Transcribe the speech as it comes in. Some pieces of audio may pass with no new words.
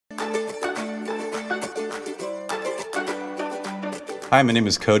Hi, my name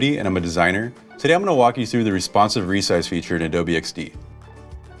is Cody and I'm a designer. Today I'm going to walk you through the responsive resize feature in Adobe XD.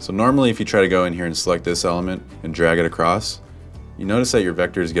 So normally if you try to go in here and select this element and drag it across, you notice that your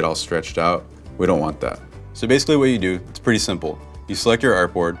vectors get all stretched out. We don't want that. So basically what you do, it's pretty simple. You select your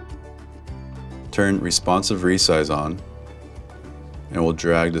artboard, turn responsive resize on, and we'll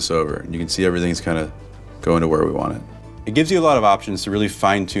drag this over. And you can see everything's kind of going to where we want it. It gives you a lot of options to really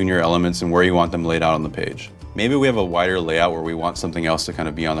fine tune your elements and where you want them laid out on the page. Maybe we have a wider layout where we want something else to kind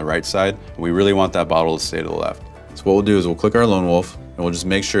of be on the right side, and we really want that bottle to stay to the left. So what we'll do is we'll click our lone wolf, and we'll just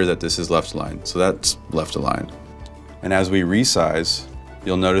make sure that this is left aligned. So that's left aligned. And as we resize,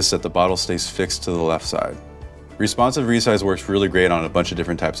 you'll notice that the bottle stays fixed to the left side. Responsive resize works really great on a bunch of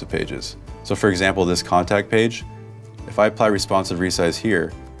different types of pages. So for example, this contact page, if I apply responsive resize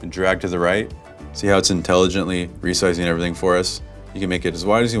here and drag to the right, see how it's intelligently resizing everything for us? You can make it as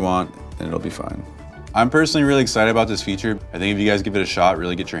wide as you want, and it'll be fine. I'm personally really excited about this feature. I think if you guys give it a shot,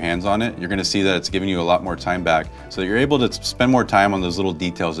 really get your hands on it, you're gonna see that it's giving you a lot more time back so that you're able to spend more time on those little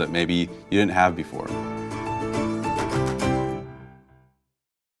details that maybe you didn't have before.